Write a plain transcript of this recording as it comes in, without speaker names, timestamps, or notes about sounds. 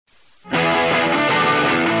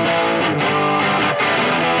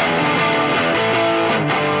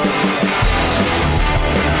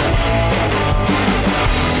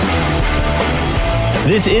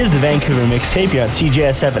This is the Vancouver Mixtape here on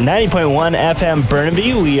CJSF at 90.1 FM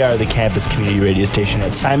Burnaby. We are the campus community radio station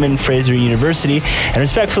at Simon Fraser University and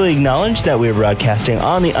respectfully acknowledge that we are broadcasting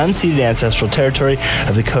on the unceded ancestral territory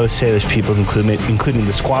of the Coast Salish peoples, including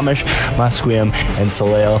the Squamish, Musqueam, and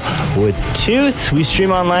Tsleil-Waututh. We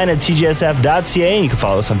stream online at cjsf.ca, and you can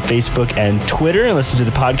follow us on Facebook and Twitter and listen to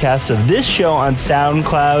the podcasts of this show on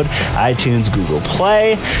SoundCloud, iTunes, Google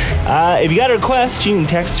Play. If you got a request, you can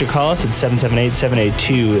text or call us at 778-782-CJSF.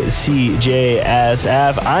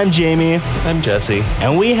 I'm Jamie. I'm Jesse.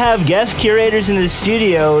 And we have guest curators in the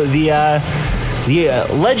studio, the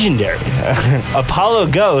legendary Apollo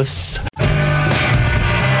Ghosts.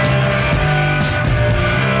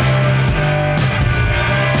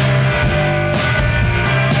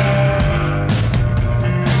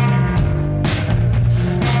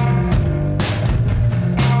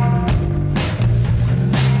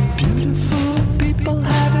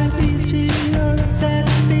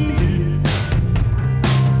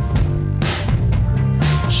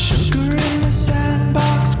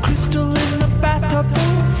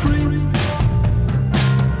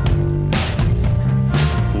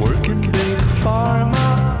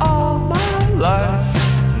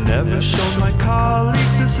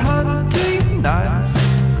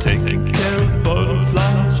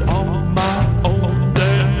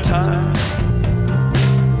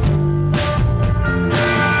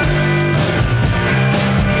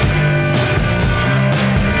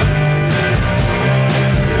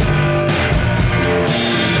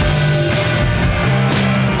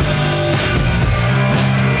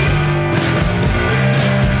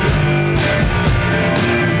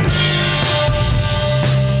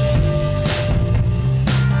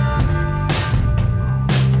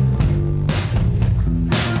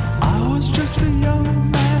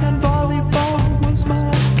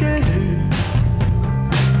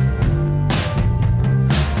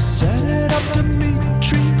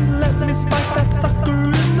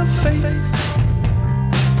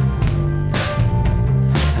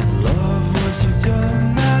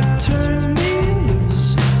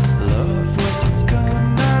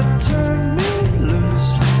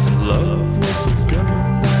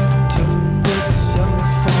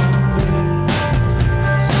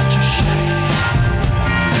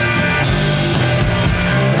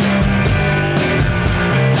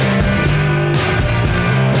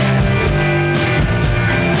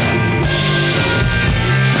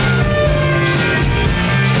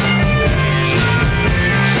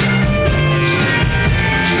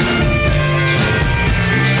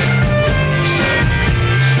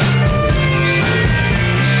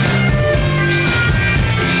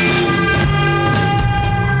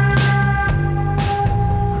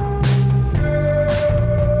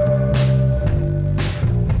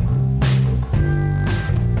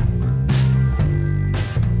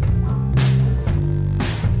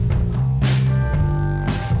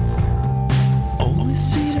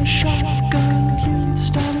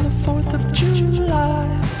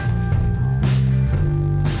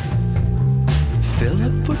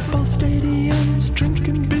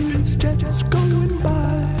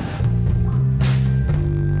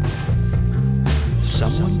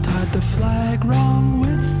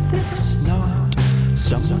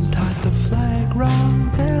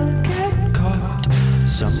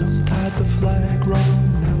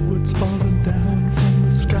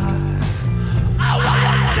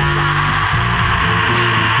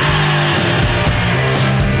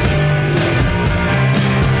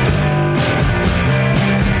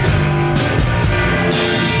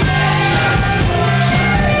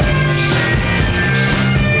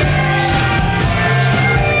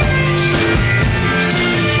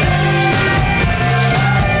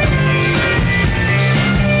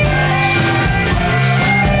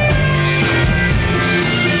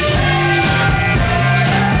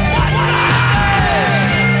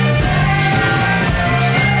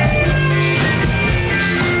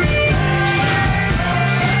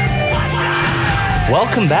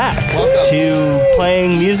 Welcome back to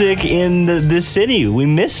playing music in this city. We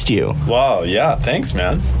missed you. Wow, yeah, thanks,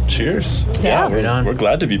 man. Cheers. Yeah, we're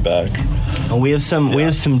glad to be back. And we have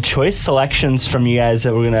some choice selections from you guys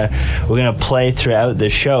that we're gonna play throughout the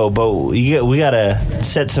show. But we gotta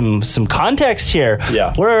set some context here.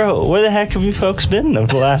 Yeah. Where the heck have you folks been over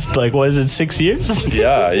the last 6 years?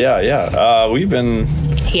 Yeah. We've been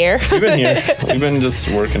here. We've been just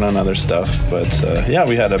working on other stuff. But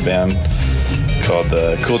we had a band called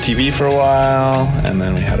the Cool TV for a while, and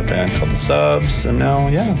then we had a band called the Subs, and now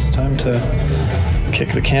it's time to kick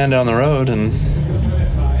the can down the road and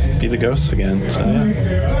be the Ghosts again. So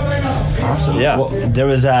Awesome. Yeah. Well, there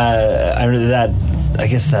was I remember that I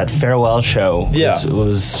guess that farewell show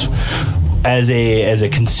was as a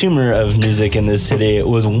consumer of music in this city, it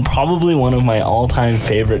was probably one of my all-time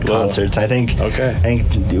favorite concerts. I think. Okay. I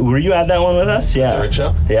think, were you at that one with us? Yeah. Eric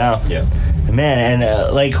show? Yeah. Yeah. Man,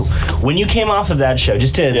 and like when you came off of that show,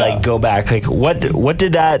 just to like go back, like what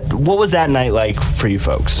was that night like for you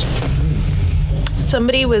folks?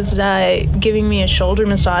 Somebody was giving me a shoulder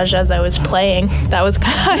massage as I was playing. That was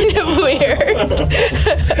kind of weird.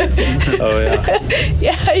 Oh, yeah.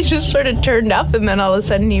 Yeah, I just sort of turned up, and then all of a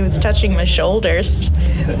sudden he was touching my shoulders.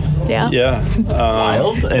 Yeah. Yeah.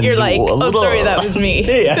 Wild. And you're like, oh, sorry, that was me.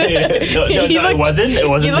 Yeah. No, it wasn't. It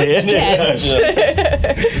wasn't me. I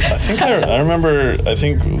think I remember, I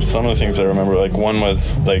think some of the things I remember, like one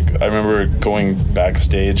was, like, I remember going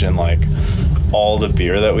backstage and, like, all the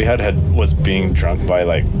beer that we was being drunk by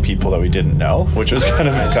like people that we didn't know, which was kind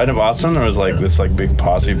of awesome. There was like this like big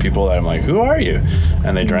posse of people that I'm like, who are you?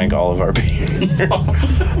 And they drank all of our beer.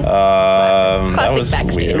 That was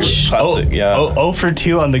backstage. Weird. Classic, yeah. Oh for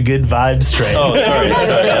 2 on the good vibes train. Oh, sorry.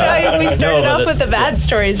 Yeah. We started off with the bad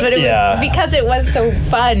stories, but it was because it was so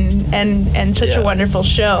fun and such a wonderful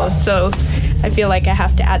show. So I feel like I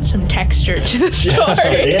have to add some texture to the story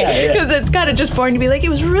because it's kind of just boring to be like, it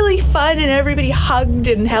was really fun and everybody hugged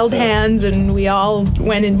and held hands and we all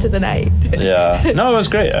went into the night. Yeah, no, it was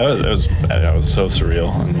great. It was so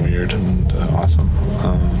surreal and weird and awesome.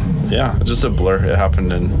 Yeah, it's just a blur. It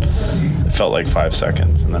happened and it felt like 5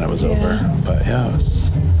 seconds and then it was over. But yeah, it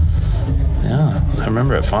was. Yeah, I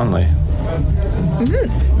remember it fondly.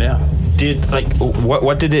 Mm-hmm. Yeah.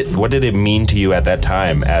 What did it mean to you at that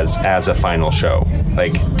time as a final show?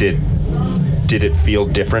 Like, did it feel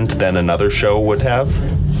different than another show would have?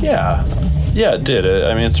 Yeah, it did.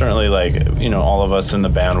 I mean, it's certainly like, all of us in the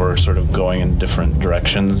band were sort of going in different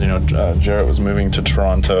directions. Jarrett was moving to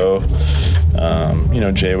Toronto.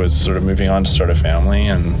 Jay was sort of moving on to start a family,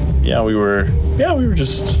 and we were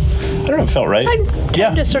just, I don't know, it felt right.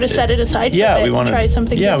 Time to sort of set it aside. We wanted to try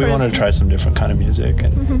something. Yeah, different. We wanted to try some different kind of music,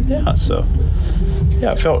 and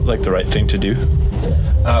it felt like the right thing to do.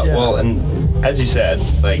 Well, and as you said,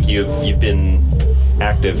 like you've been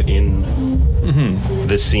active in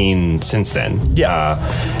the scene since then. Yeah,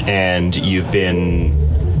 and you've been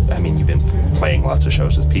playing lots of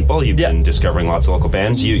shows with people. You've been discovering lots of local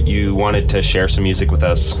bands. You wanted to share some music with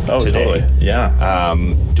us today. Totally. Yeah.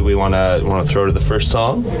 Do we want to throw to the first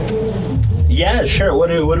song? Yeah, sure. What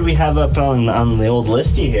do we have up on the old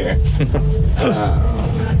listy here?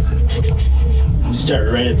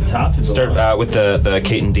 Start right at the top. Start with the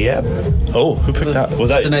Kate and Diab. Oh, who picked that?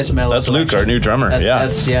 That's a nice mellow. That's selection. Luke, our new drummer.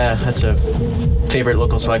 That's a favorite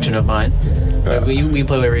local selection of mine. But we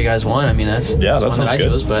play whatever you guys want. I mean, that's that one that I good.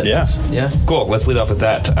 chose. But Cool. Let's lead off with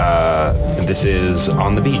that. This is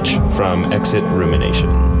On the Beach from Exit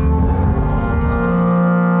Rumination.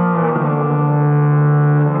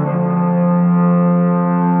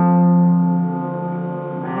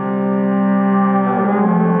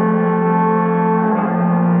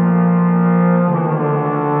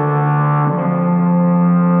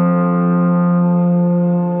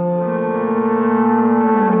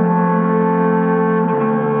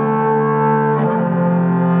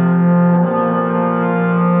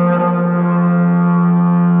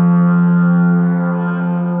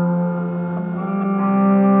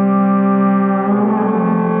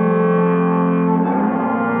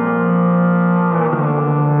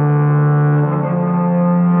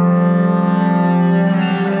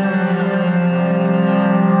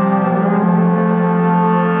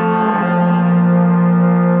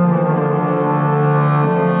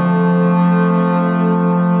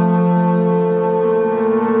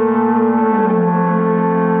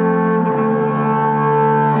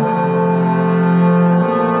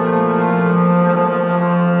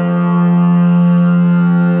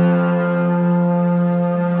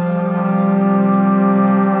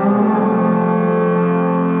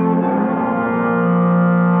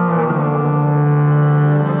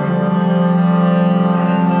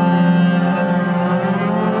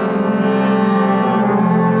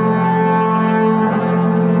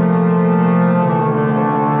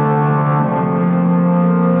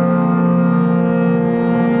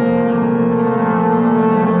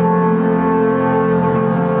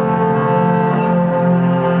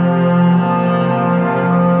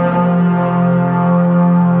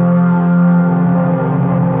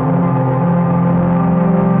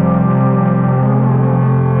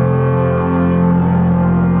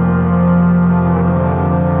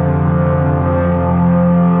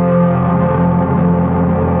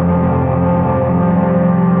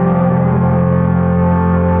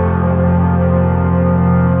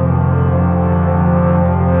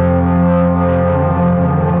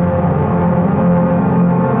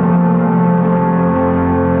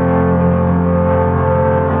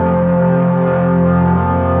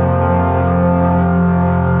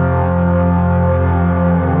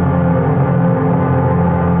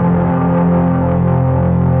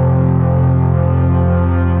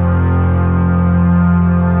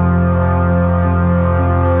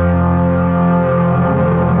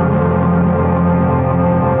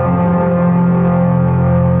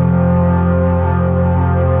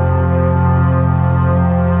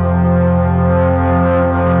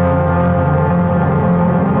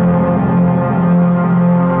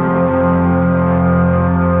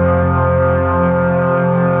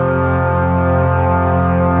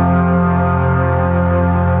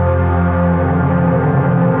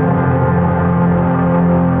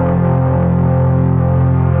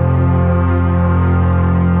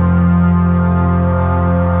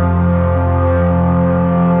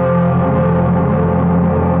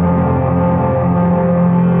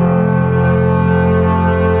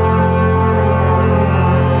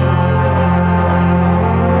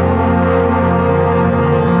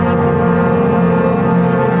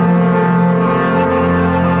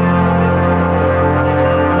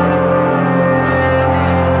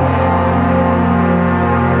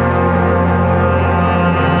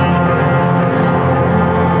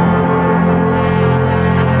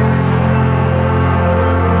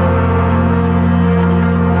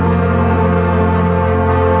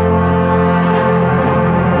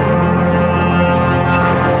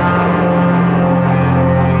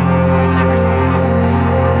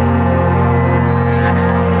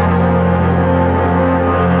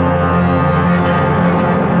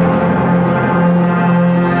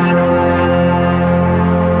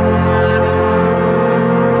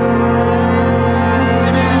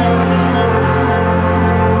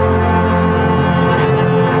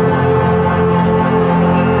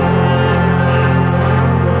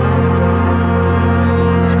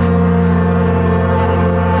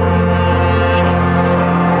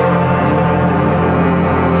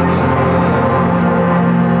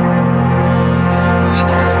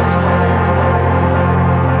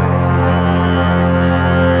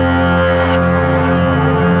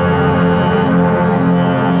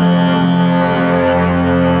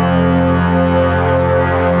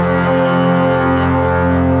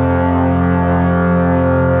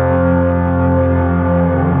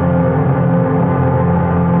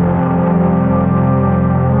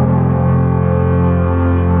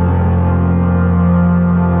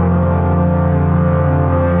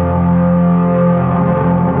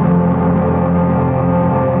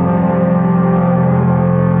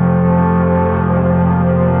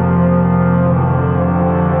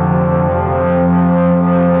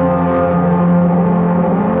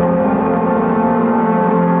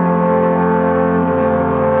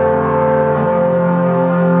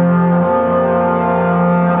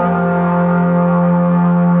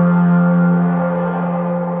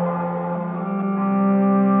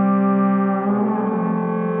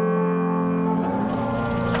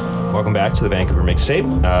 back to the Vancouver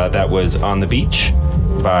mixtape. That was On the Beach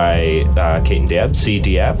by Kate and Deb,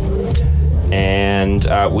 C-Diab. And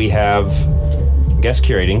we have guest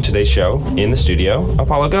curating today's show in the studio,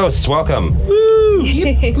 Apollo Ghosts. Welcome. Woo!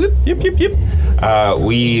 Yip, yip, yip, yip.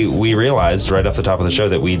 We realized right off the top of the show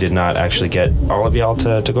that we did not actually get all of y'all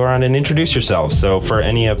to go around and introduce yourselves. So for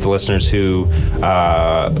any of the listeners who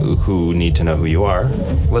need to know who you are,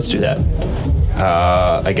 let's do that.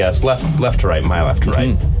 I guess left to right, my left to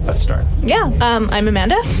right. Let's start. Yeah, I'm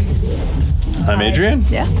Amanda. I'm Adrian.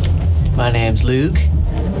 Yeah. My name's Luke.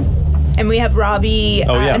 And we have Robbie.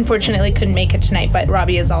 Unfortunately couldn't make it tonight, but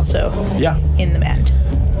Robbie is also in the band.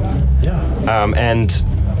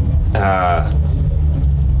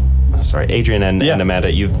 Sorry, Adrian and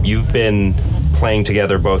Amanda, you've been playing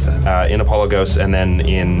together both in Apollo Ghosts and then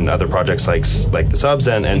in other projects like the Subs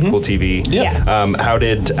and Cool TV. Yeah. How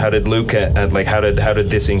did Luke how did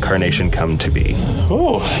this incarnation come to be?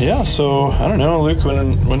 Oh yeah, so I don't know, Luke.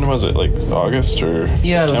 When was it? Like August or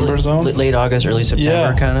September zone? Late August, early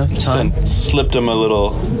September kind of time. Slipped him a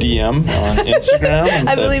little DM on Instagram. And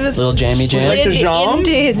I believe it's little jammy jam. Like into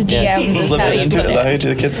his DMs. Slipped it into. Is that how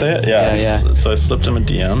the kids say it? Yeah. So I slipped him a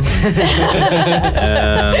DM.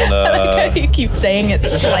 And you keep saying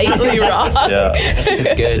it's slightly wrong. Yeah,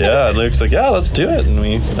 it's good. Yeah, Luke's like, let's do it, and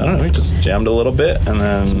we just jammed a little bit, and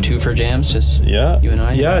then some twofer jams, just you and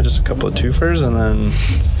I. Yeah, just a couple of twofers, and then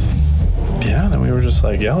then we were just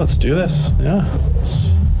like, let's do this. Yeah.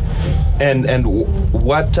 And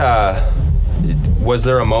what was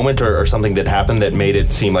there a moment or something that happened that made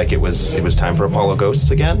it seem like it was time for Apollo Ghosts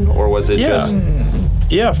again, or was it just?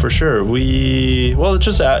 Yeah, for sure. It's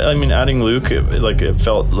just, adding Luke, it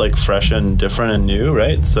felt like fresh and different and new,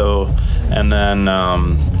 right? So, and then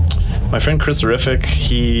my friend Chris Horrific,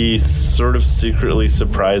 he sort of secretly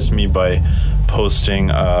surprised me by posting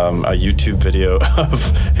a YouTube video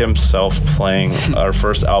of himself playing our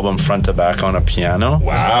first album front to back on a piano.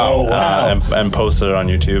 Wow! And posted it on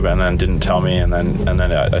YouTube, and then didn't tell me, and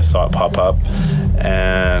then I saw it pop up,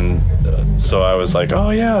 and so I was like, oh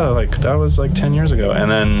yeah, like that was like 10 years ago, and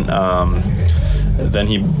then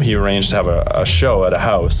he arranged to have a show at a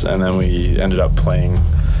house, and then we ended up playing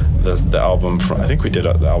the album. I think we did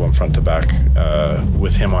the album front to back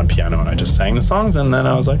with him on piano, and I just sang the songs, and then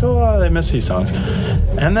I was like, I miss these songs,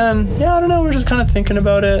 and then I don't know, we're just kind of thinking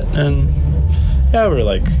about it, and we're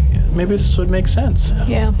like, maybe this would make sense.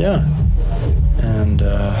 Yeah. And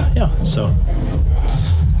so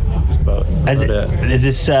that's about it. Is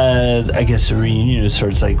this I guess a reunion of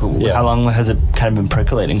sorts? Like how long has it kind of been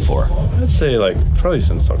percolating for? I'd say like probably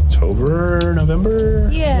since October, November.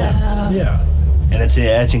 Yeah. And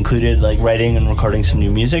it's included like writing and recording some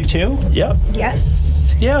new music too? Yeah.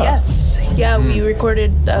 Yes. Yeah. Yes. Yeah, we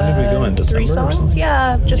recorded when did we go in December 3 songs? Or something?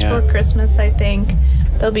 Yeah, just for Christmas, I think.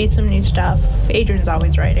 There'll be some new stuff. Adrian's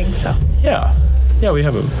always writing, so. Yeah, we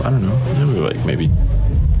have maybe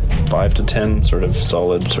 5 to 10 sort of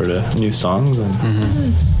solid sort of new songs.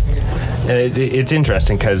 And It's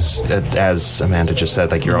interesting because, as Amanda just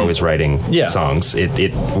said, like you're always writing songs.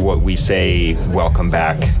 What we say, welcome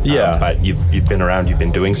back. But you've been around, you've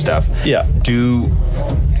been doing stuff. Yeah.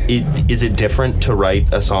 Is it different to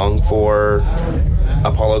write a song for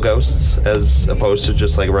Apollo Ghosts as opposed to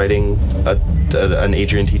just like writing an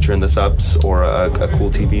Adrian Teacher in the Subs or a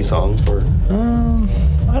Cool TV song for?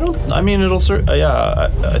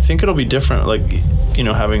 I think it'll be different, like,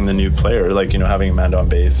 having the new player, like, having Amanda on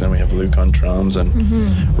bass, and we have Luke on drums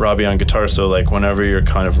and Robbie on guitar, so like whenever you're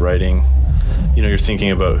kind of writing, you're thinking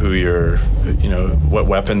about who you're, what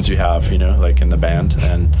weapons you have, like in the band,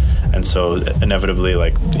 and so inevitably,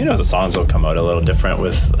 like, the songs will come out a little different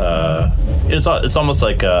with, it's almost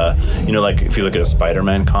like, like if you look at a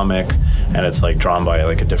Spider-Man comic and it's like drawn by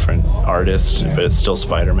like a different artist, but it's still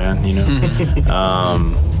Spider-Man,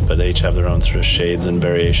 but they each have their own sort of shades and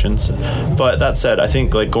variations. But that said, I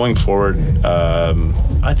think like going forward,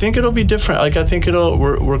 I think it'll be different. Like I think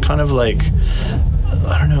we're kind of like,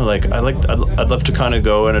 I don't know, like I'd love to kind of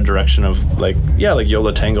go in a direction of like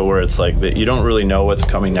Yola Tango, where it's like that you don't really know what's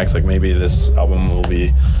coming next. Like maybe this album will be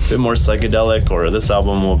a bit more psychedelic, or this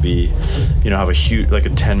album will be, have a huge, like a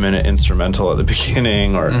 10-minute instrumental at the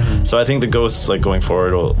beginning, or so I think the Ghosts, like going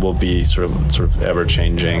forward, will be sort of ever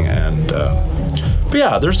changing, and but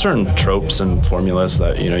yeah, there's certain tropes and formulas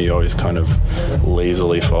that you always kind of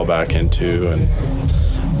lazily fall back into,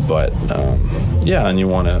 but and you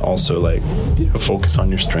want to also like focus on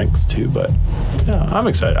your strengths too. But yeah, I'm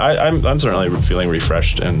excited. I'm certainly feeling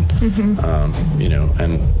refreshed, and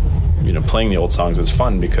and playing the old songs is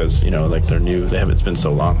fun because like they're new. It's been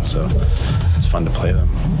so long, so it's fun to play them.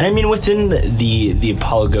 And I mean, within the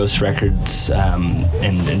Apollo Ghost records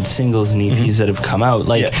and singles and EPs that have come out,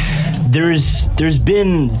 like there's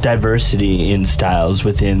been diversity in styles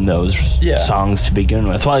within those songs to begin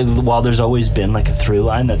with. While there's always been like a through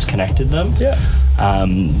line that's connected them. Yeah.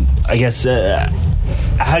 I guess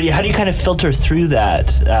how do you kind of filter through that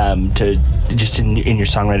to just in your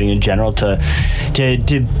songwriting in general to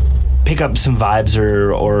pick up some vibes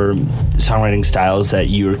or songwriting styles that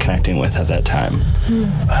you were connecting with at that time?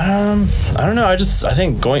 I don't know. I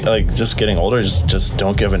think just getting older, just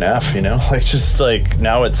don't give an F, like just like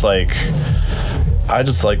now it's like I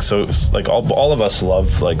just like so like all of us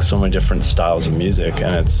love like so many different styles of music,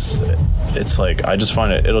 and it's like I just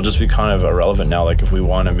find it'll just be kind of irrelevant now. Like if we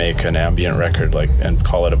want to make an ambient record like and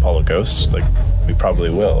call it Apollo Ghost, like we probably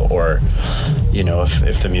will, or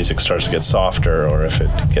if the music starts to get softer, or if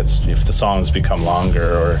the songs become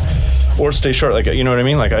longer or stay short, like you know what I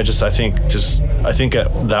mean. Like I think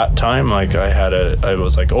at that time, like I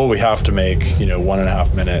was like, oh, we have to make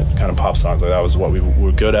 1.5 minute kind of pop songs. Like that was what we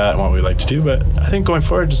were good at and what we like to do. But I think going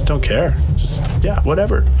forward, just don't care. Just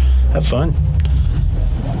whatever, have fun,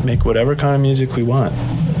 make whatever kind of music we want.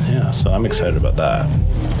 Yeah, so I'm excited about that.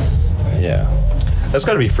 Yeah, that's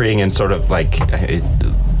got to be freeing and sort of like it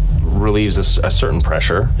relieves a certain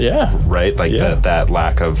pressure. Yeah, right. Like that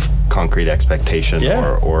lack of concrete expectation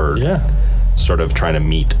or sort of trying to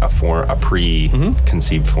meet a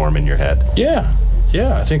preconceived form in your head. Yeah,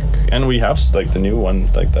 I think, and we have like the new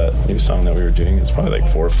one, like that new song that we were doing. It's probably like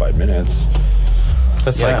 4 or 5 minutes.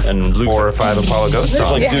 That's like and 4 or 5 Apollo Ghost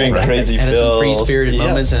songs. Like doing crazy fills. Some free-spirited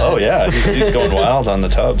moments in it. Oh yeah, he's going wild on the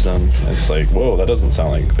tubs, and it's like, whoa, that doesn't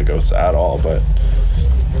sound like the Ghosts at all, but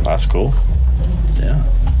that's cool. Yeah.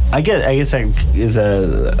 I guess that is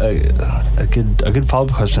a good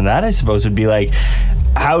follow-up question to that, I suppose, would be like,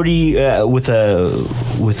 how do you with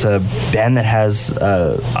a band that has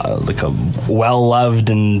like a well-loved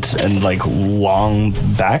and like long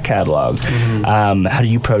back catalog, how do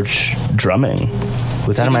you approach drumming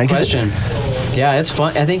with that in mind? Question. Yeah, it's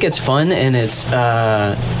fun. I think it's fun, and it's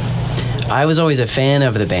I was always a fan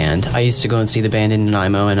of the band. I used to go and see the band in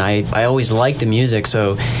Nanaimo, and I always liked the music,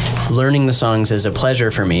 so learning the songs is a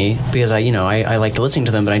pleasure for me because I liked listening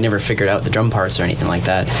to them, but I never figured out the drum parts or anything like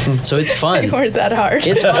that. So it's fun. They weren't that hard.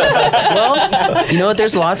 It's fun. Well, you know what?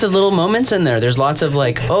 There's lots of little moments in there. There's lots of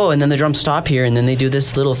like, oh, and then the drums stop here, and then they do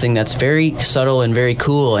this little thing that's very subtle and very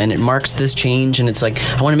cool, and it marks this change, and it's like,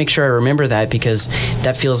 I want to make sure I remember that because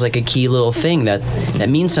that feels like a key little thing that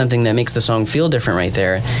means something that makes the song feel different right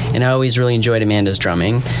there. And I always really enjoyed Amanda's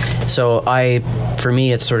drumming. So for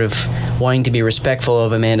me, it's sort of wanting to be respectful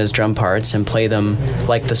of Amanda's drum parts and play them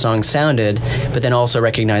like the song sounded, but then also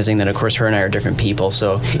recognizing that, of course, her and I are different people,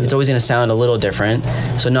 so it's always going to sound a little different.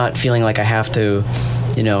 So not feeling like I have to,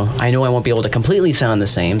 I know I won't be able to completely sound the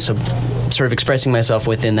same, so sort of expressing myself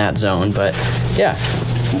within that zone, but yeah.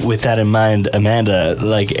 With that in mind, Amanda,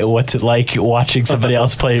 like, what's it like watching somebody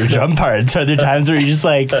else play your drum parts? Are there times where you're just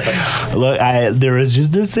like, look, there was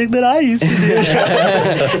just this thing that I used to do?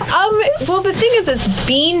 Well, the thing is, it's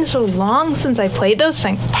been so long since I played those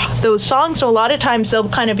songs, so a lot of times they'll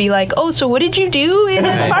kind of be like, oh, so what did you do in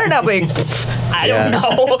this part? And I'm like, I don't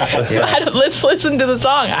know. Let's listen to the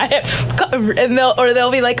song. And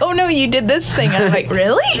they'll be like, oh, no, you did this thing. And I'm like,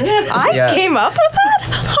 really? I came up with that?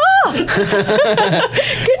 Huh.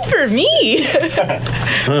 Good for me.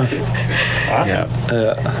 Awesome.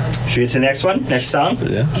 Should we get to the next one? Next song?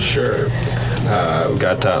 Yeah. Sure. We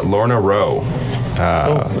got Lorna Rowe.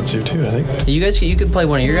 That's you too, I think. You could play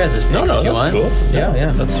one of your guys' picks if you want. No, that's cool.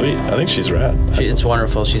 Yeah. That's sweet. I think she's rad. It's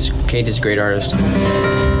wonderful. Katie's a great artist.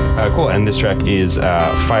 Cool. And this track is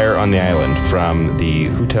Fire on the Island from the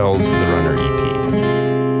Who Tells the Runner EP.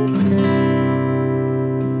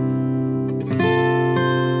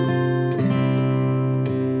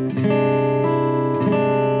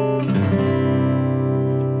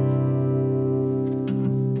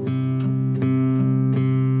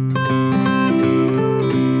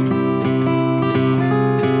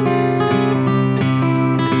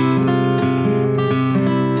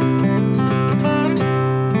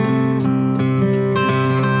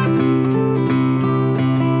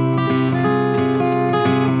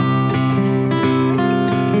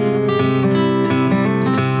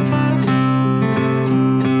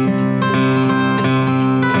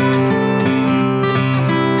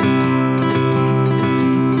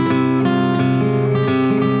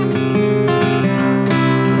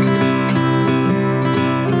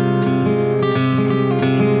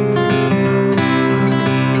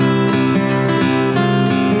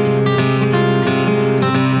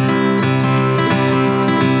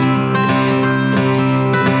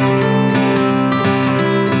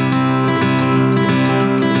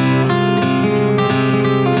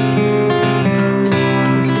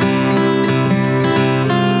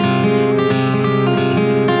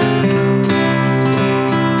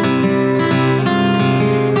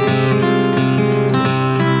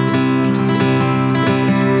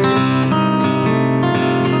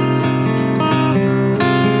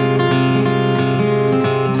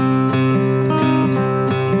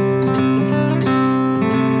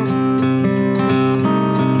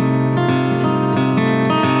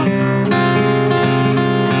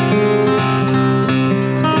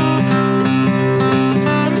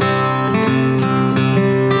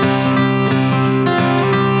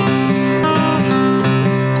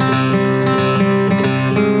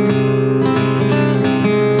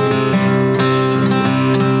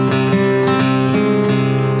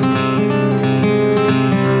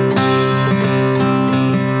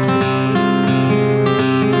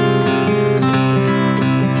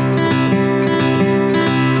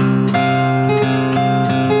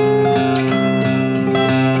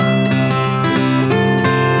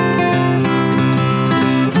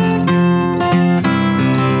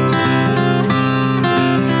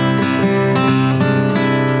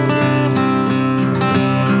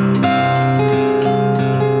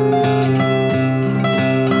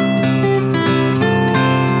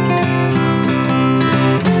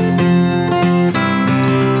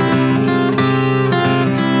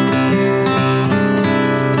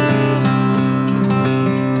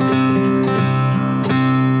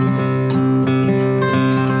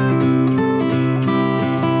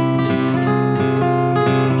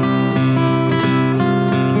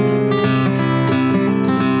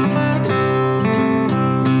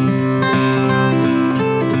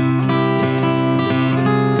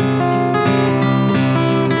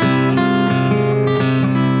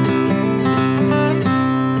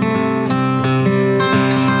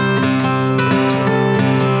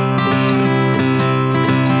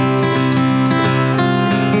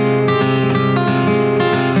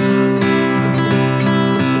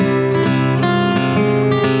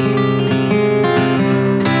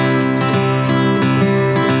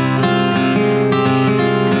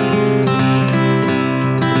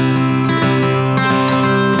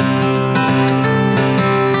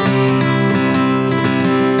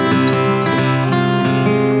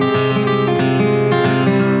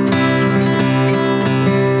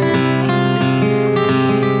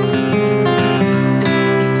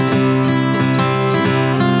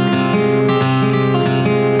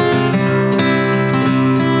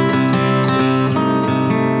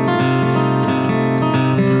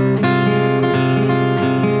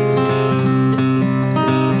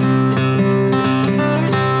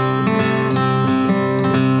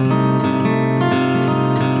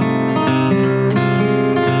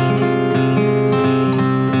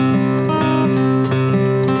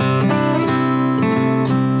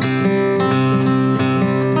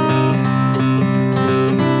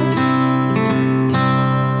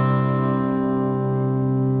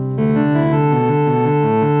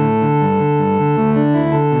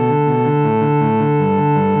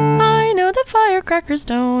 firecrackers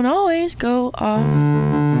don't always go off.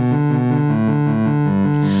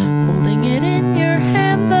 Holding it in your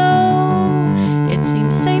hand, though, it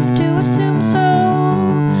seems safe to assume so.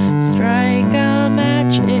 Strike a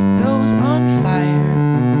match, it goes on fire.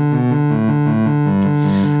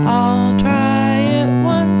 I'll try it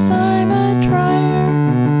once, I'm a trier.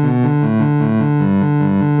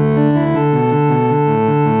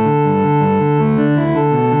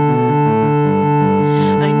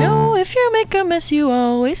 I know if you make a mess, you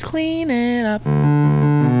always clean it up.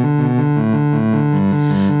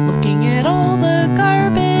 Looking at all the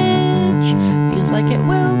garbage feels like it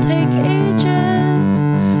will take ages.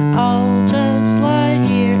 I'll just lie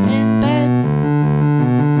here in bed.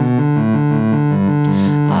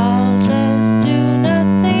 I'll just do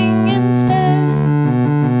nothing instead.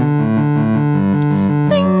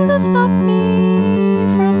 Things that stop me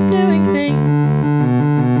from doing things.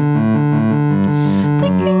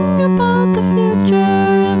 Thinking about the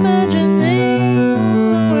future, imagining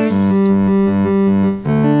the worst.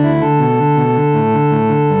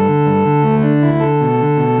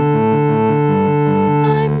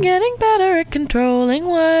 I'm getting better at controlling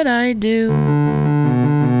what I do.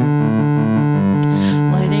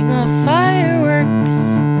 Lighting off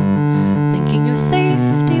fireworks, thinking of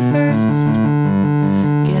safety first.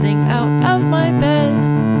 Getting out of my bed,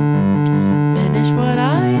 finish what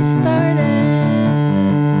I started.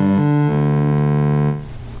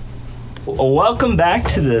 Welcome back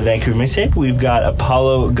to the Vancouver Mixtape. We've got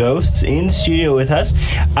Apollo Ghosts in studio with us.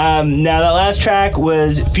 Now, that last track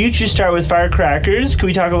was Future Star with Firecrackers. Can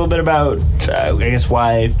we talk a little bit about, I guess,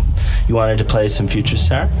 why you wanted to play some Future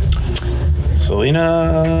Star?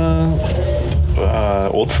 Selena,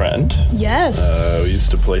 old friend. Yes. We used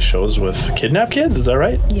to play shows with Kidnap Kids, is that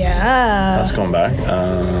right? Yeah. That's going back.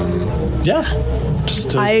 Yeah.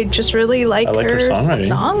 I just really like her songwriting.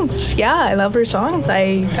 Songs. Yeah, I love her songs.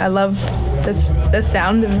 I love the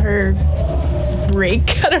sound of her rig.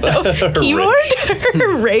 I don't know. Keyboard?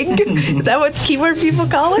 Her rig? Is that what keyboard people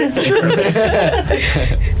call it?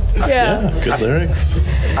 Yeah. Good lyrics.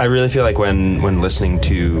 I really feel like when listening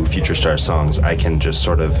to Future Star songs, I can just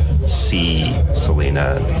sort of see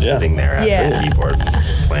Selena sitting there at the keyboard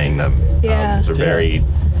playing them. Yeah. They're very,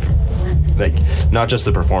 like, not just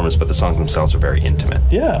the performance, but the songs themselves are very intimate.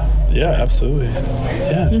 Yeah, absolutely.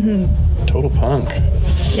 Yeah, total punk.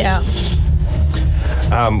 Yeah.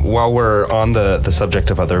 While we're on the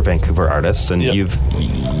subject of other Vancouver artists, and you've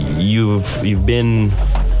been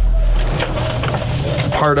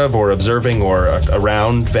part of or observing or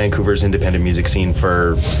around Vancouver's independent music scene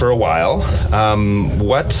for a while.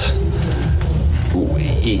 What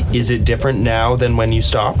is it different now than when you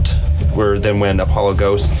stopped? Or than when Apollo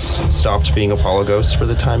Ghosts stopped being Apollo Ghosts for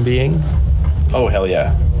the time being? Oh, hell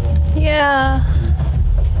yeah. Yeah.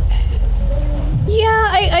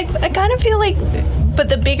 Yeah, I kind of feel like, but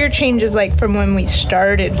the bigger change is like from when we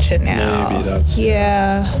started to now. Maybe that's...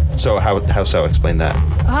 Yeah. So how so? Explain that.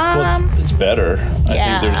 Well, it's better.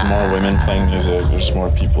 I think there's more women playing music. There's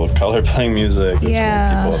more people of color playing music.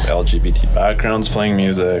 There's more people of LGBT backgrounds playing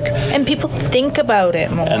music. And people think about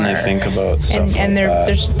it more. And they think about stuff and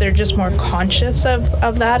they're just more conscious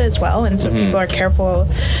of that as well. And so people are careful.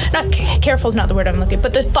 Not careful is not the word I'm looking,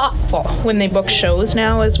 but they're thoughtful when they book shows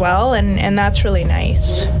now as well. And that's really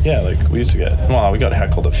nice. Yeah, like we used to we got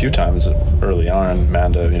heckled a few times early on.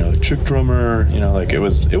 Amanda, like chick drummer, like it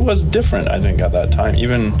was different, I think, at that time.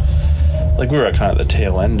 Even like we were at kind of the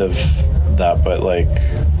tail end of that, but like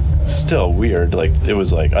still weird. Like it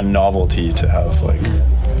was like a novelty to have like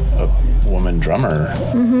a woman drummer.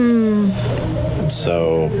 And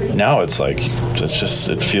so now it's like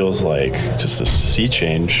it feels like just a sea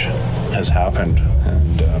change has happened,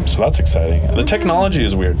 and so that's exciting. The technology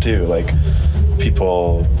is weird too, like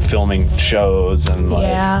people filming shows and like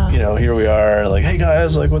here we are, like, hey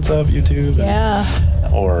guys, like, what's up, YouTube?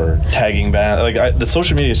 Or tagging band, like the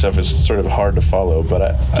social media stuff is sort of hard to follow,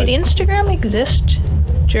 but did Instagram exist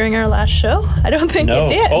during our last show? I don't think it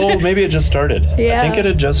did. Oh, maybe it just started. I think it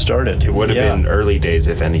had just started. It would have been early days,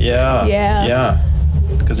 if anything. Yeah.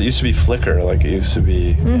 Because it used to be Flickr, like it used to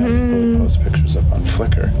be people would post pictures up on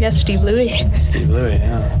Flickr. Yeah, Steve Louie,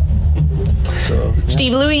 yeah. So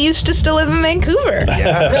Steve Louie used to still live in Vancouver.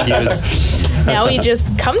 Yeah, he was. Now he just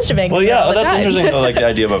comes to Vancouver. Well, yeah, all the that's time. interesting. Like the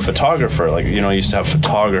idea of a photographer. Like I used to have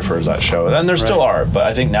photographers at shows, and there still are. But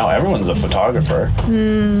I think now everyone's a photographer,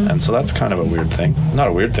 and so that's kind of a weird thing. Not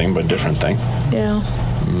a weird thing, but a different thing. Yeah.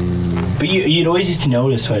 But you'd always used to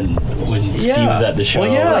notice when Steve was at the show.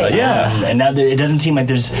 Well, And now it doesn't seem like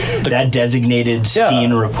there's that designated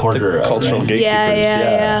scene reporter. The cultural gatekeepers.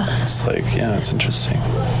 Yeah. It's like, it's interesting.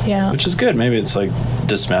 Yeah. Which is good. Maybe it's like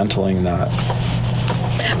dismantling that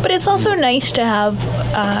But it's also nice to have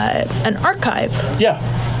an archive. Yeah,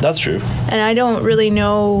 that's true. And I don't really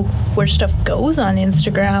know where stuff goes on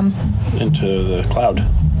Instagram. Into the cloud.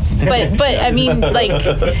 But I mean, like,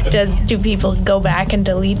 do people go back and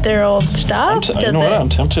delete their old stuff? You know what? I'm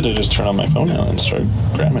tempted to just turn on my phone now and start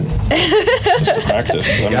gramming just to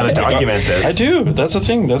practice. You gotta document this. I do. That's the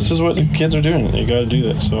thing. This is what the kids are doing. You gotta do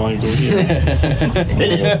that. So I go here. that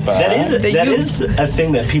is a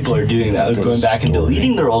thing that people are doing. That is going back and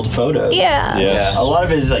deleting their old photos. Yeah. Yes. A lot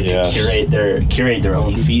of it is like to curate their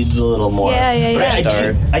own feeds a little more. Yeah.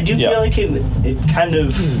 But I do feel like it kind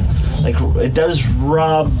of. Like it does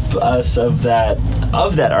rob us of that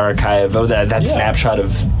archive, of that snapshot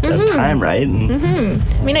of time, right?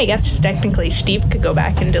 I mean, I guess technically Steve could go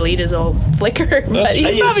back and delete his old Flickr, but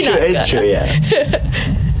he's probably not gonna. It's true, yeah.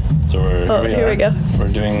 So here we go.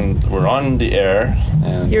 We're on the air.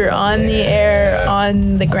 And you're on the air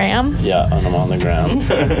on the gram. Yeah, and I'm on the gram.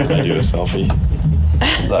 I do a selfie.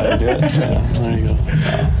 Is that how you do it? Yeah, there you go.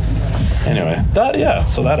 Anyway,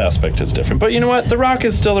 so that aspect is different. But you know what? The rock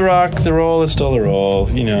is still the rock. The roll is still the roll.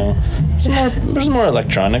 You know, there's more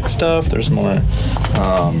electronic stuff. There's more.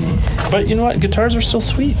 But you know what? Guitars are still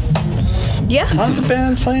sweet. Yeah. Tons of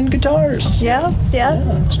bands playing guitars. Yeah,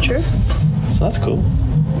 that's true. So that's cool.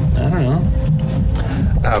 I don't know.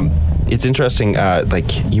 It's interesting,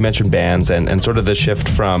 like you mentioned bands and sort of the shift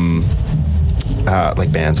from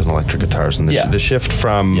like bands and electric guitars and the shift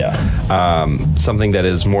from something that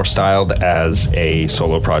is more styled as a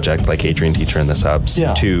solo project like Adrian Teacher and the Subs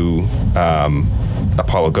to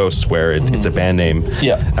Apollo Ghosts where it's a band name.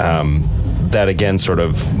 That again sort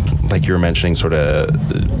of like you were mentioning sort of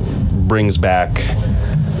brings back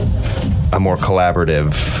a more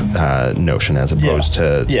collaborative notion as opposed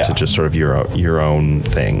to just sort of your own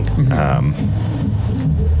thing.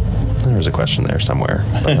 There was a question there somewhere,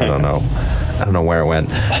 but I don't know where it went.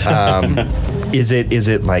 Is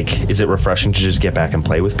it refreshing to just get back and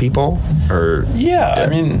play with people? Or I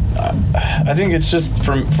mean, I think it's just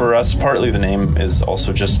for us. Partly the name is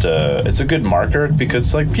also just it's a good marker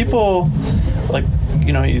because like people, like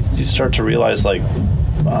you start to realize like.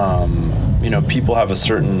 People have a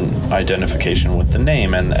certain identification with the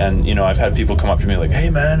name, and I've had people come up to me like, "Hey,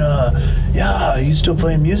 man, are you still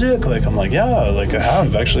playing music?" Like, I'm like, "Yeah, like I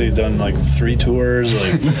have actually done like 3 tours,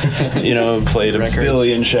 like, played a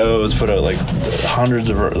billion shows, put out like hundreds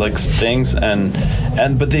of like things,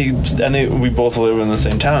 but we both live in the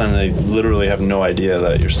same town, and they literally have no idea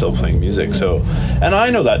that you're still playing music. So, and I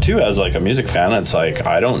know that too as like a music fan. It's like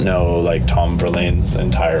I don't know like Tom Verlaine's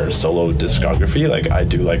entire solo discography. Like I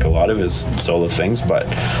do like a lot of his solo things, but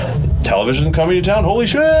television coming to town, holy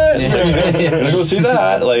shit! I'm gonna go see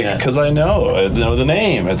that, like, because I know the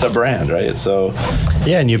name. It's a brand, right? So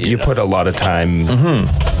and you put a lot of time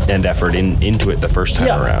and effort into it the first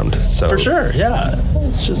time around. So for sure,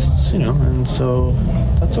 it's just and so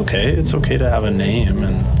that's okay. It's okay to have a name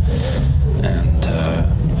and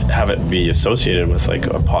have it be associated with like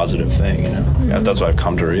a positive thing. That's what I've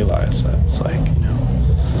come to realize. It's like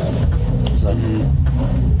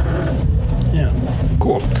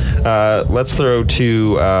Cool. Let's throw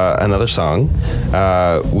to another song.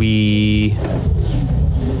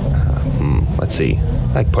 Let's see.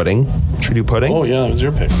 Like pudding. Should we do pudding? Oh yeah, that was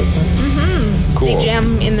your pick, wasn't it? Cool. They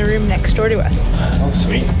jam in the room next door to us. Oh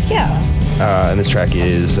sweet. Yeah. And this track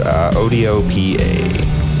is ODOPA.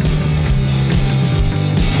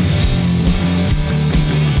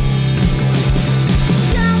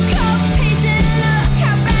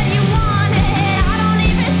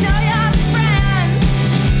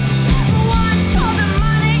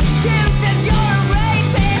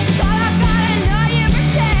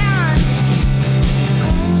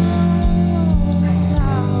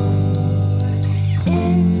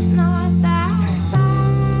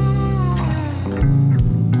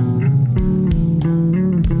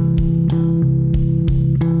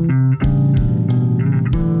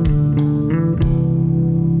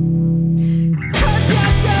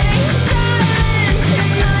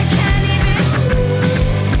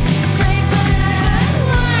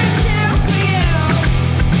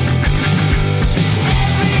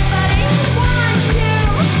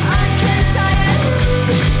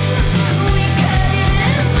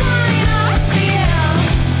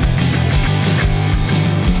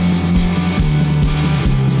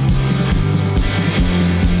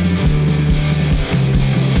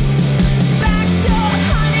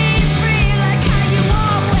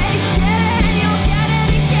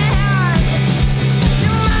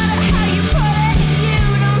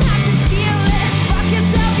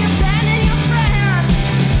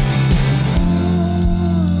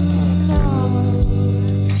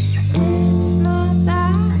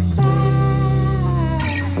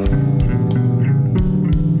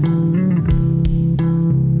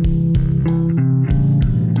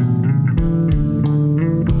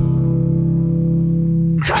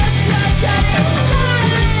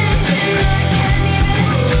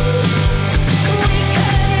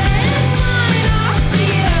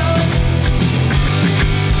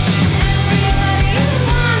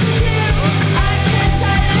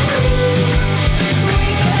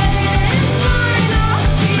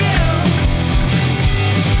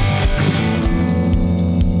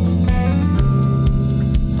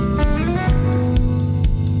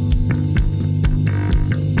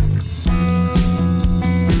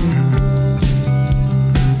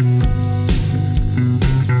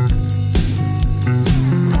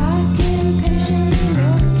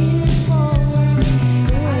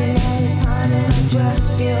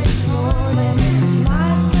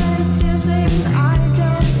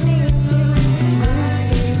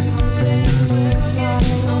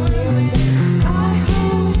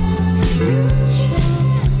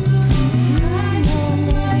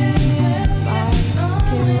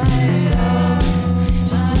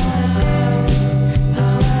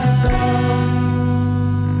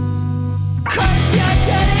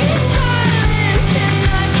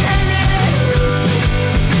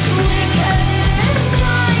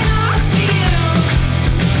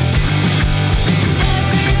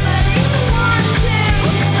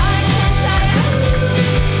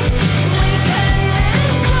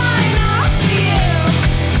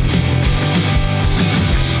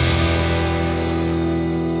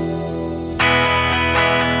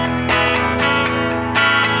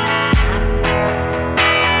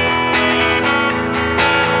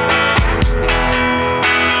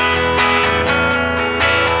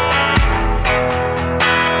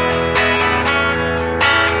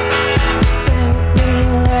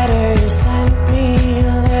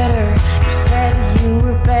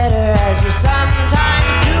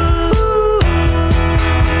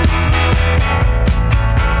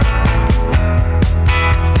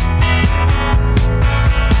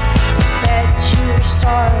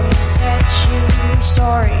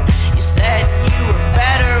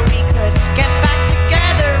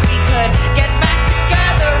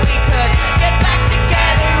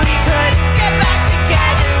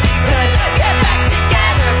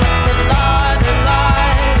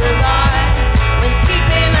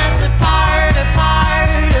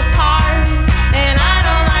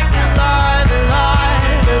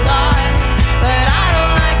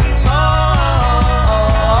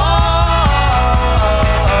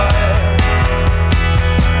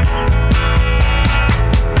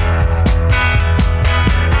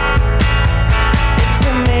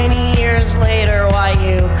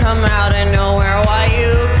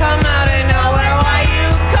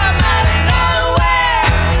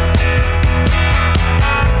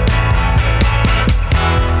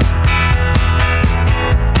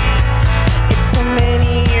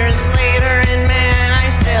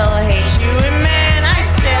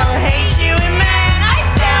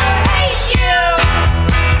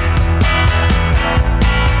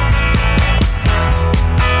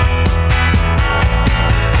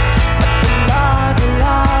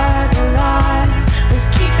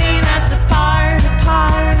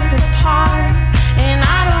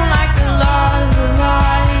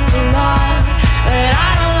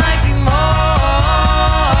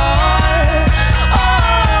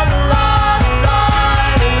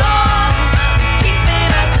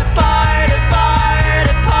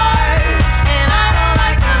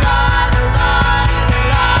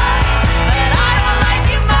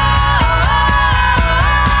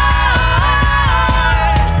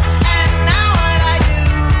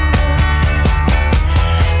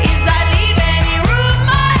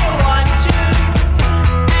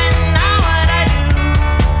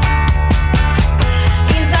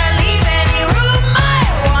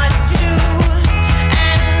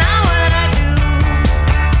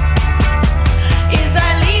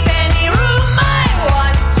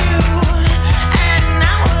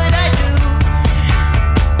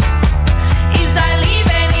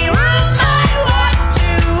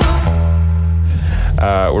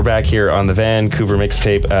 back here on the Vancouver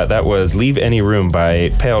mixtape. That was Leave Any Room by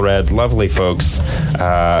Pale Red. Lovely folks.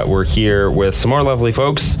 We're here with some more lovely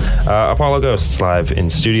folks. Apollo Ghosts live in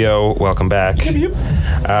studio. Welcome back.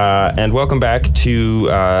 And welcome back to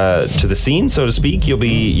the scene, so to speak. You'll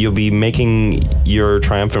be making your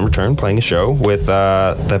triumphant return, playing a show with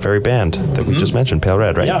that very band that we just mentioned, Pale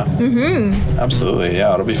Red, right? Yeah. Absolutely.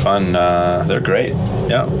 Yeah, it'll be fun. They're great.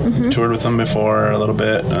 Yeah. Toured with them before a little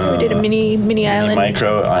bit. We did a mini island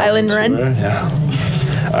micro island run. Tour. Yeah.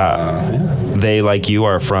 They, like you,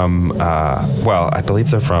 are from I believe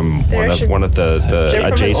they're from one of the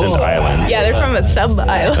adjacent islands. Yeah, they're from a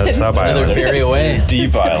sub-island. A sub-island. Another ferry away.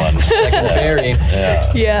 Deep island. Second ferry.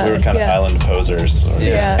 Yeah. We were kind of island posers.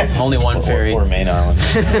 Only one ferry. Or main island.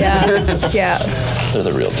 Yeah. They're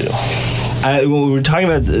the real deal. When we were talking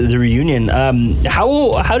about the reunion,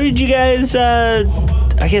 how did you guys,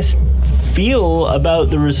 I guess, feel about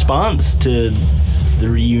the response to the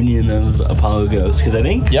reunion of Apollo Ghosts? Because I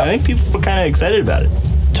think people were kind of excited about it.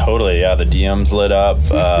 Totally, yeah. The DMs lit up.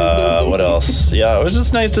 What else? Yeah, it was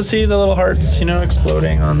just nice to see the little hearts,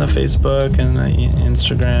 exploding on the Facebook and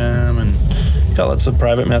Instagram, and got lots of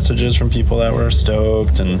private messages from people that were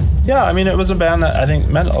stoked. And yeah, I mean, it was a band that I think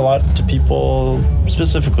meant a lot to people,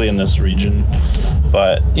 specifically in this region,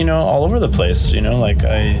 but all over the place. It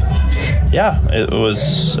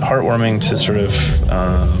was heartwarming to sort of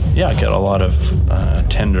get a lot of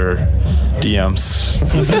tender DMs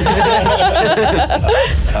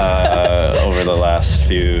over the last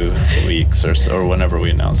few weeks or whenever we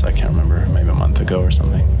announced. I can't remember, maybe a month ago or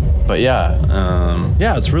something. But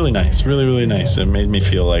it's really nice, really, really nice. It made me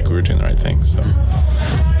feel like we were doing the right thing. So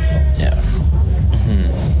yeah.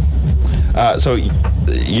 So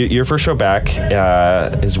your first show back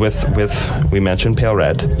is with we mentioned Pale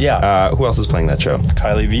Red. Yeah. Who else is playing that show?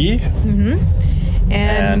 Kylie V.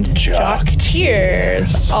 And Jock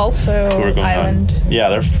Tears, also island. Yeah,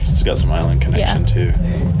 they've got some island connection too.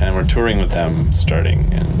 And we're touring with them starting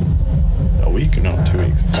in a week? No, 2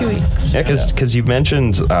 weeks. 2 weeks. Yeah, because you've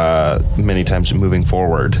mentioned many times moving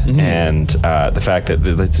forward, and the fact that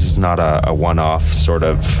this is not a one-off sort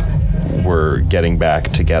of, we're getting back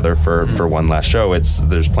together for one last show.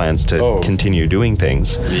 There's plans to continue doing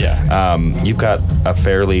things. Yeah. You've got a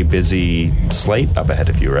fairly busy slate up ahead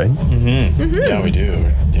of you, right? Yeah, we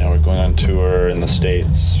do. We're going on tour in the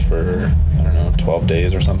States for 12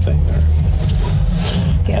 days or something.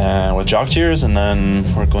 With Jock Tears, and then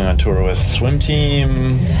we're going on tour with Swim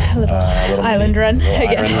Team. Little island run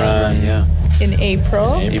again. Island run. In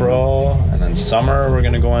April. And then summer we're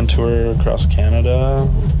going to go on tour across Canada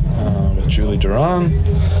with Julie Duran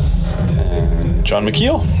and John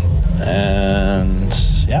McKeel. And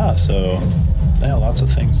lots of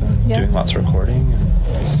things, and doing lots of recording.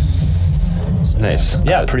 Nice.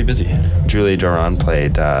 Yeah, pretty busy. Julie Duran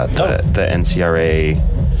played the NCRA.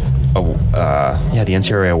 The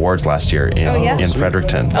NCRA Awards last year in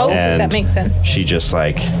Fredericton. And that makes sense. She just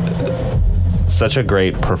such a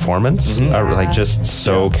great performance, just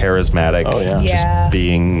so charismatic. Just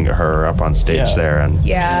being her up on stage there, and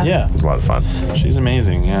it was a lot of fun. She's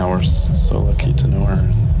amazing. Yeah, we're so lucky to know her.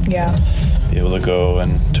 Yeah, be able to go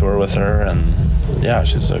and tour with her, and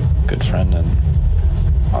she's a good friend and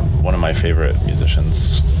one of my favorite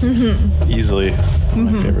musicians. Easily one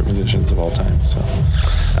of my favorite musicians of all time. So.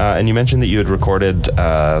 And you mentioned that you had recorded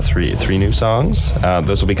three new songs.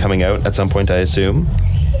 Those will be coming out at some point, I assume.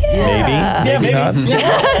 Maybe not.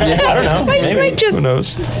 I don't know. Might just, who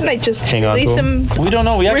knows? Might just hang on. Release them. We don't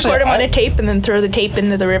know. We actually record them on a tape and then throw the tape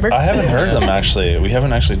into the river. I haven't heard them actually. We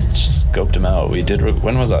haven't actually scoped them out. We did.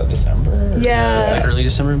 When was that? December? Yeah. Early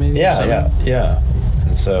December, maybe. Yeah.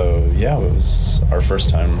 And so it was our first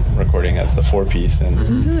time recording as the 4-piece,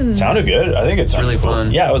 and it sounded good. I think it's really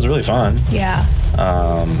fun. Yeah, it was really fun. Yeah.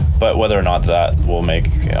 But whether or not that will make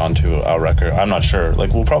onto our record, I'm not sure.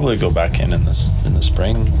 We'll probably go back in the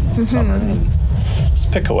spring, summer, and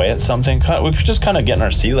just pick away at something. We're just kind of getting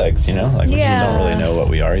our sea legs, we just don't really know what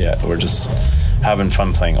we are yet. We're just having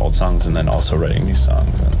fun playing old songs and then also writing new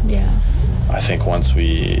songs. And I think once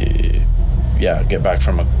we get back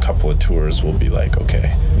from a couple of tours, we'll be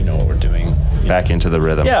okay, we know what we're doing. Back into the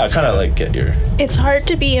rhythm. Yeah, kind of get your... It's hard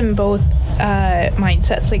to be in both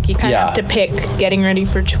mindsets. You kind of have to pick getting ready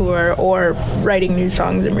for tour or writing new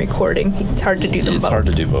songs and recording. It's hard to do them both. It's hard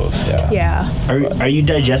to do both, yeah. Are you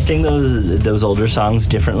digesting those older songs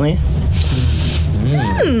differently?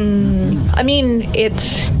 I mean,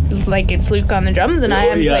 it's Luke on the drums and I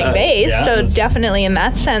am playing bass, so definitely in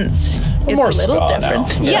that sense. is More a little ska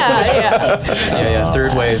different. now. Yeah.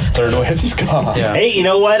 Third wave. Third wave ska. Yeah. Hey, you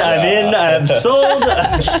know what? I'm in. I'm sold.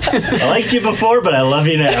 I liked you before, but I love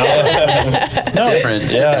you now.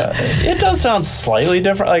 Different. Yeah, it does sound slightly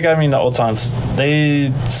different. Like, I mean, the old songs,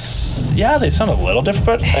 they sound a little different,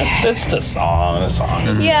 but it's the song.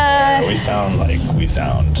 Yeah. We sound.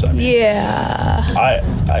 I mean, Yeah.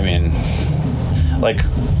 I mean, like,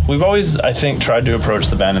 we've always, I think, tried to approach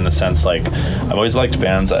the band in the sense, like, I've always liked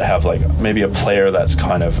bands that have, like, maybe a player that's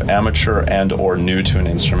kind of amateur and or new to an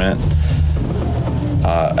instrument.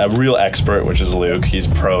 A real expert, which is Luke. He's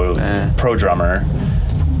pro drummer.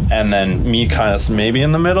 And then me kind of maybe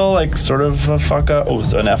in the middle, like sort of a fuck up,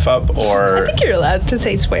 an F up, or... I think you're allowed to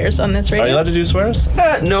say swears on this radio. Are you allowed to do swears?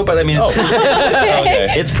 No, but I mean, Okay.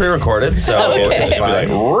 it's pre-recorded, so Okay. it's fine.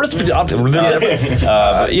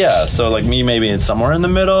 But yeah, so like me, maybe it's somewhere in the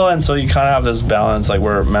middle, and so you kind of have this balance, like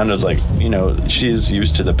where Amanda's like, you know, she's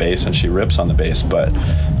used to the bass and she rips on the bass, but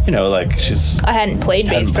you know, like I hadn't played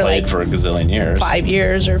bass for like for a gazillion years, 5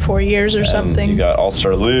 years or 4 years or and something. you got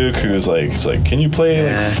All-Star Luke, who's like, it's like, can you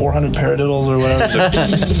play like 400 paradiddles or whatever?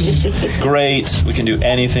 It's like, great, we can do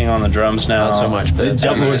anything on the drums now. Not so much, but it's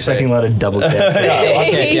We're expecting a lot of double kick.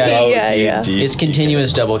 Yeah. It's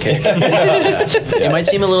continuous double kick. It might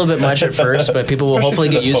seem a little bit much at first, but people will hopefully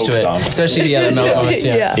for get the used to folk it. songs. Especially the other moments.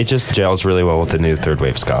 Yeah. It just gels really well with the new third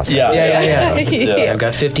wave ska. Yeah. I've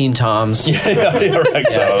got 15 toms. Right,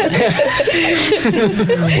 so.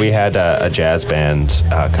 We had a jazz band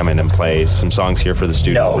come in and play some songs here for the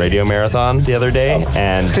student radio marathon the other day,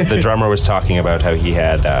 and the drummer was talking about how he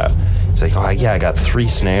had he's like, I got 3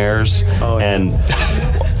 snares, and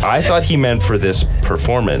I thought he meant for this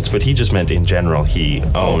performance, but he just meant in general he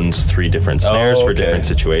owns 3 different snares for different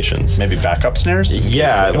situations. Maybe backup snares?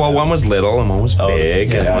 Yeah, well, one was little and one was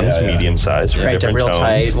big, and one's medium sized for different real tones.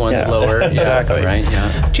 tight, one's lower. Exactly. Right,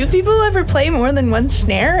 yeah. Do people ever play more than one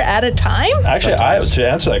snare at a time? Actually, to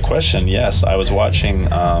answer that question, yes. I was watching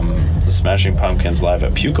the Smashing Pumpkins live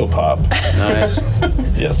at Pukopop Nice.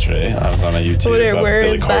 yesterday. I was on a YouTube of Where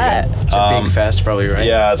Billy is Corgan. that? It's a big fest, probably, right?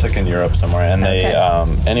 Yeah, it's like in Europe somewhere. And they,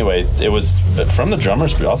 anyway, it was from the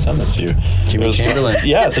drummer's. I'll send this to you. Jimmy Chamberlain.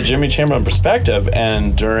 Yeah, it's a Jimmy Chamberlain perspective.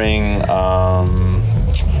 And during,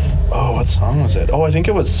 what song was it? Oh, I think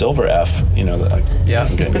it was Silver F. You know, Yeah.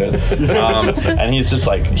 I'm getting good. And he's just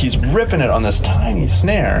like, he's ripping it on this tiny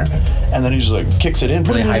snare, and then he just like kicks it in.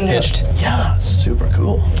 Really high pitched. Yeah, super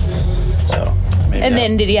cool. So. Maybe And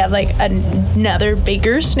then did he have like another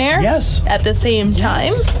bigger snare? Yes. At the same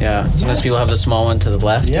time? Yeah. Sometimes people have the small one to the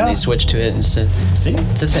left, Yeah. and they switch to it. And it's a thing.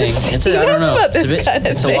 It's He I don't knows know. about this kind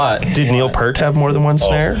of It's a thing. lot. Did Neil Peart have more than one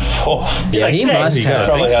snare? Yeah, he must He have.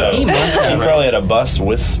 probably had He must he have. probably had a bus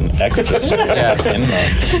with some extras in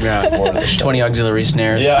them. Yeah. 20 auxiliary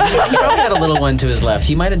snares. Yeah. He probably had a little one to his left.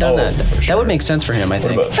 He might have done that. for That sure. would make sense for him, I What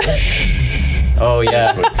think. about Fish? Oh,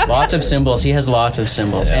 yeah. Lots of cymbals. He has lots of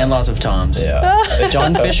cymbals and lots of toms. Yeah.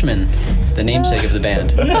 John Fishman, the namesake of the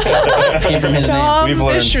band. Came from his name. Tom We've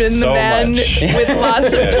learned Fishman, so the band much. with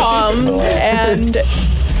lots of toms and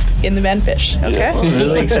in the band Fish. Okay. I'm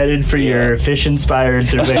really excited for your fish-inspired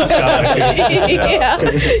third wave ska.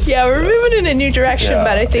 Yeah, we're moving in a new direction, Yeah.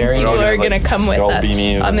 but I think Very people good. are going to Like come with skull us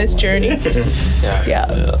beanies on this journey.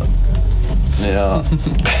 Yeah. Yeah.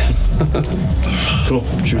 Cool.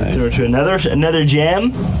 Should we throw to another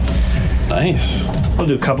jam? Nice. We'll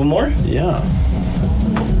do a couple more. Yeah.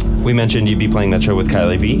 We mentioned you'd be playing that show with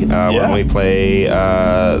Kylie V. Why don't we play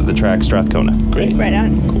the track Strathcona? Great. Right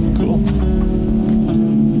on. Cool.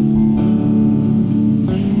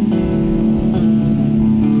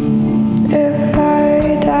 If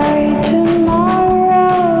I die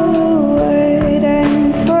tomorrow, you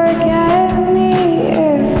wouldn't forget me.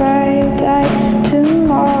 If I die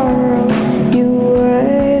tomorrow, you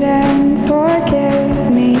wouldn't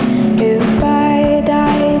forgive me. If I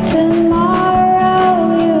die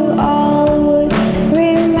tomorrow, you all would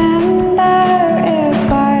remember.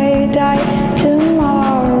 If I die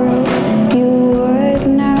tomorrow,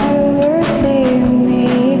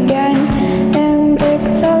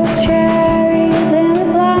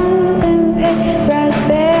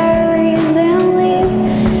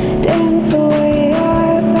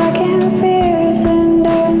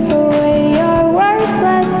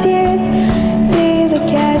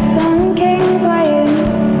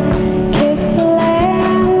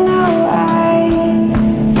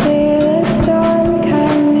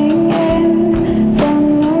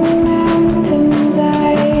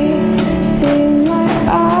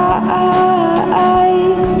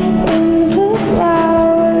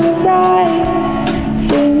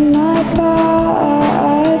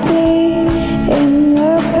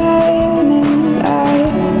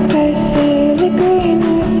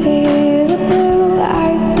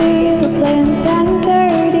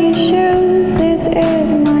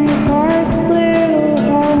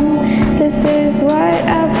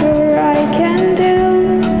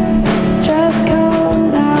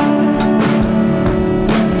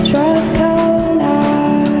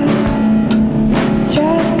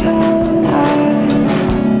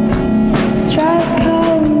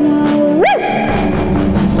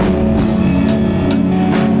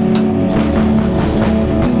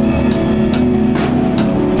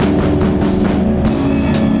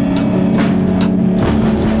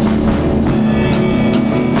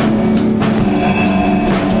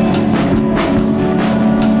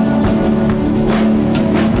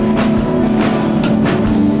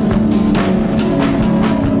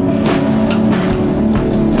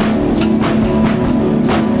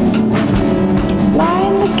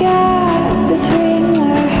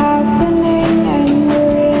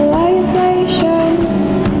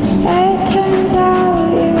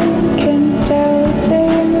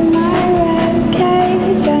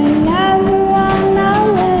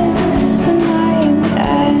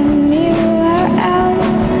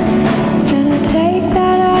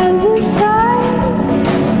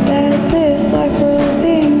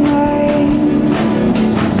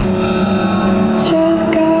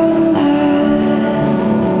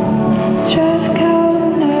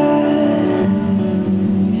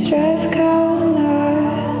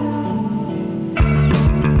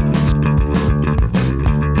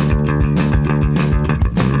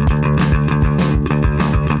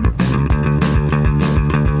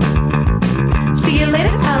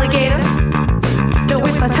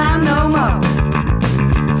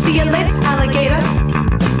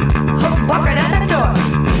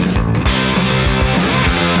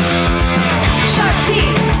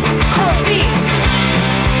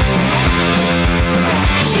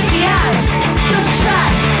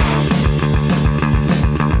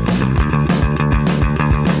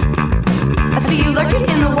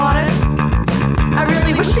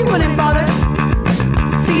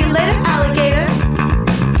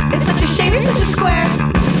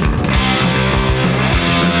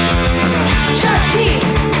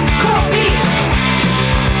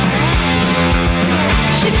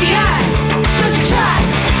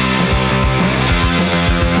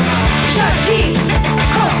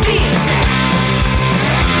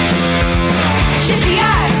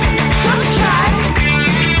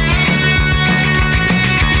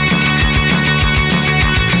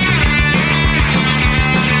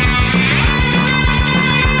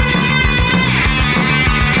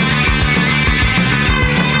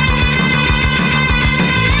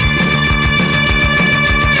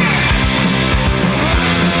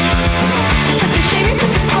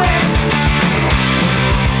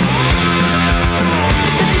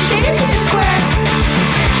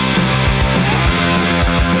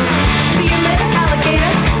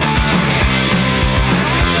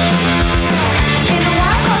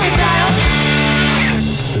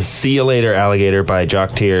 See You Later, Alligator by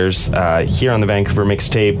Jock Tears, here on the Vancouver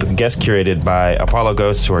Mixtape, guest curated by Apollo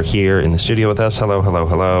Ghosts, who are here in the studio with us. Hello, hello,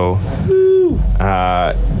 hello. Woo.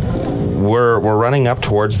 We're running up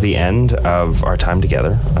towards the end of our time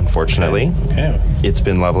together, unfortunately. Okay. It's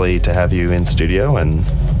been lovely to have you in studio and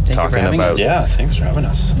talking about Yeah, thanks for having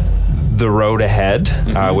us. the road ahead,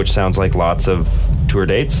 which sounds like lots of tour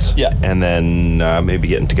dates. Yeah. And then maybe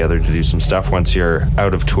getting together to do some stuff once you're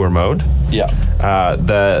out of tour mode. Yeah.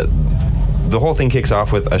 The whole thing kicks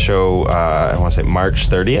off with a show, I want to say March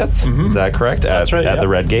 30th. Is that correct? That's right, At the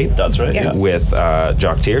Red Gate. That's right, yeah. With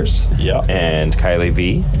Jock Tears. Yeah. And Kylie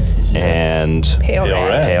V. And Pale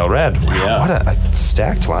Red. Pale Red. Wow, Yeah. what a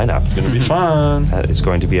stacked lineup. It's going to be fun. That is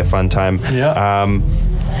going to be a fun time. Yeah. I'm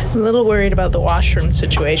a little worried about the washroom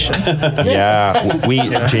situation.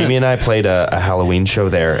 Yeah, Jamie and I played a Halloween show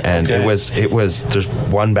there, and Okay. it was there's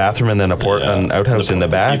one bathroom and then an outhouse in the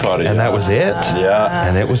back, potty, and yeah. that was it. Yeah.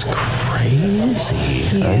 And it was crazy.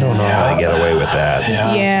 I don't know how they get away with that.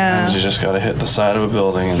 Yeah. Sometimes you just got to hit the side of a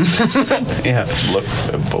building and just look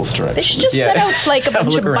at both directions. They should just set out like a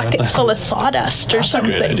bunch of around. buckets full of sawdust or That's a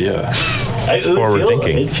something. great idea. Forward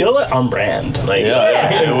thinking. It'd feel like on brand. Like,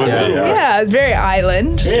 Yeah, it would be. Yeah, it's very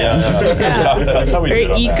island. Yeah. That's how we Very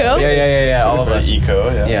do it on eco. Yeah. All of Very us. eco,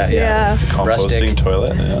 yeah. Yeah. Composting Rustic.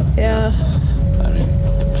 toilet, yeah. Yeah. I mean,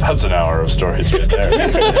 that's an hour of stories right there.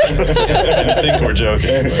 I think we're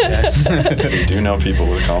joking. But we do know people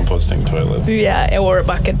with composting toilets. Yeah, or a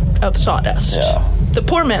bucket of sawdust. Yeah. The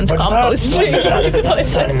poor man's composting.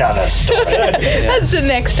 That's another story. That's the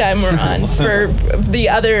next time we're on for the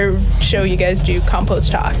other show you guys do, Compost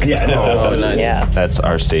Talk. Yeah. Oh, nice. Yeah. That's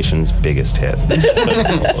our station's biggest hit.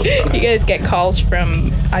 You guys get calls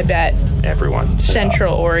from, I bet, Everyone.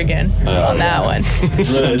 Central Oregon on that one.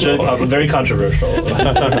 It's really popular, very controversial.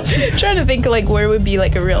 Trying to think like where would be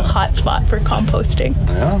like a real hot spot for composting.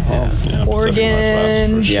 Yeah. Well, Pacific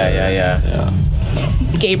Oregon. Northwest for sure. Yeah.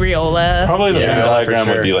 Gabriola, Probably the Venn for diagram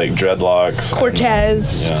sure. would be like dreadlocks.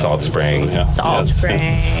 Cortez, Yeah. Salt Spring. Yeah. Salt Yes. Spring.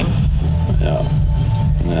 Yeah.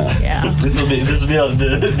 Yeah. Yeah. This will be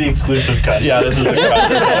the exclusive cut. Yeah, this is the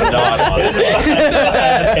cut. Not on it.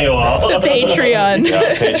 Paywall. Patreon.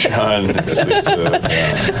 Yeah, Patreon exclusive.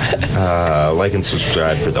 Yeah. Like and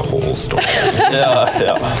subscribe for the whole story.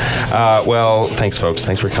 Yeah. Well, thanks, folks.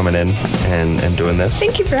 Thanks for coming in and doing this.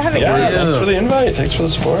 Thank you for having Yeah, me. thanks for the invite. Thanks for the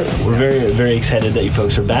support. We're very, very excited that you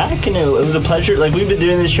folks are back, and it was a pleasure. Like, we've been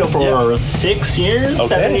doing this show for 6 years,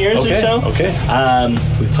 7 years or so. Okay.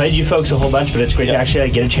 We've played you folks a whole bunch, but it's great to actually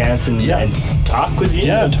get a chance and talk with you.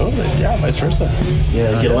 Yeah, totally. Yeah, vice versa.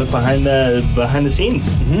 Yeah, get a look behind the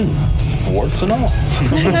scenes. Warts and all.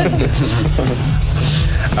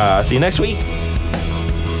 See you next week.